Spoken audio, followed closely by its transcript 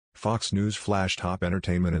Fox News Flash top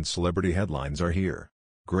entertainment and celebrity headlines are here.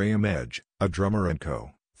 Graeme Edge, a drummer and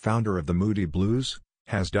co-founder of the Moody Blues,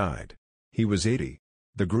 has died. He was 80.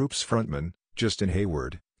 The group's frontman, Justin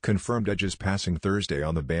Hayward, confirmed Edge's passing Thursday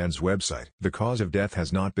on the band's website. The cause of death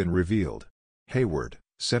has not been revealed. Hayward,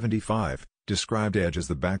 75, described Edge as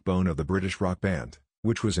the backbone of the British rock band,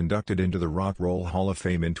 which was inducted into the Rock and Roll Hall of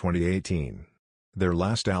Fame in 2018. Their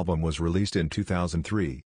last album was released in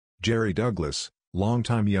 2003. Jerry Douglas,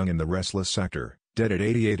 longtime Young and the Restless Sector, dead at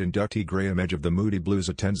 88 inductee Graeme Edge of the Moody Blues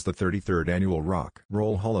attends the 33rd Annual Rock and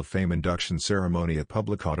Roll Hall of Fame induction ceremony at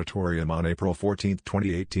Public Auditorium on April 14,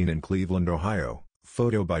 2018 in Cleveland, Ohio.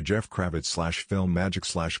 Photo by Jeff Kravitz/Film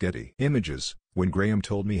Magic/Getty Images. When Graeme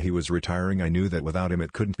told me he was retiring, I knew that without him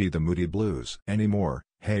it couldn't be the Moody Blues anymore,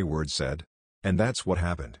 Hayward said. And that's what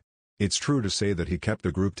happened. It's true to say that he kept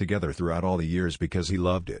the group together throughout all the years because he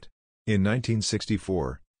loved it. In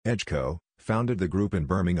 1964, Edge co-founded the group in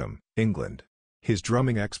Birmingham, England. His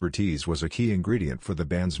drumming expertise was a key ingredient for the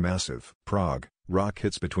band's massive prog rock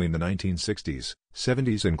hits between the 1960s,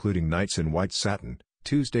 70s including Nights in White Satin,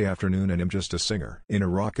 Tuesday Afternoon and I'm Just a Singer in a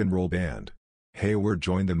rock and roll band. Hayward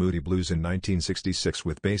joined the Moody Blues in 1966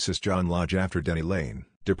 with bassist John Lodge after Denny Laine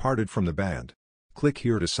departed from the band. Click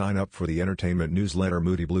here to sign up for the entertainment newsletter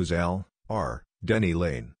Moody Blues. L.R., Denny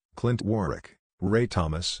Laine, Clint Warwick, Ray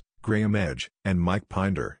Thomas, Graeme Edge, and Mike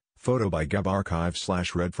Pinder. Photo by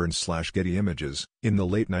GabArchive/Redference/Getty Images. In the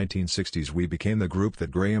late 1960s we became the group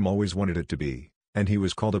that Graeme always wanted it to be, and he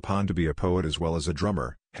was called upon to be a poet as well as a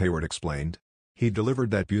drummer, Hayward explained. He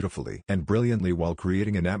delivered that beautifully and brilliantly while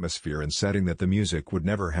creating an atmosphere and setting that the music would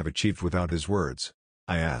never have achieved without his words.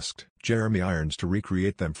 I asked Jeremy Irons to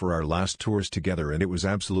recreate them for our last tours together and it was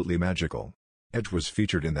absolutely magical. Edge was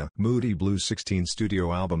featured in the Moody Blues 16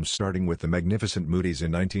 studio albums starting with the Magnificent Moodies in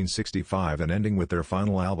 1965 and ending with their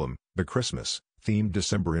final album, The Christmas-themed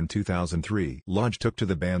December in 2003. Lodge took to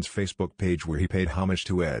the band's Facebook page where he paid homage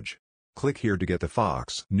to Edge. Click here to get the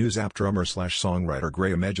Fox News app. Drummer/songwriter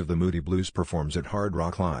Graeme Edge of the Moody Blues performs at Hard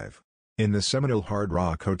Rock Live in the Seminole Hard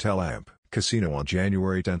Rock Hotel Amp Casino on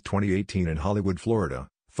January 10, 2018 in Hollywood, Florida.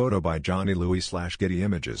 Photo by Johnny Louis/Getty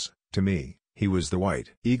Images. To me, he was the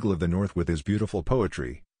white eagle of the North with his beautiful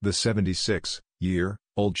poetry, the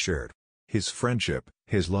 76-year-old shared his friendship,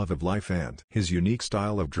 his love of life and his unique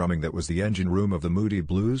style of drumming that was the engine room of the Moody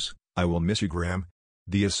Blues. I will miss you, Graeme.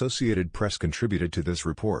 The Associated Press contributed to this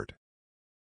report.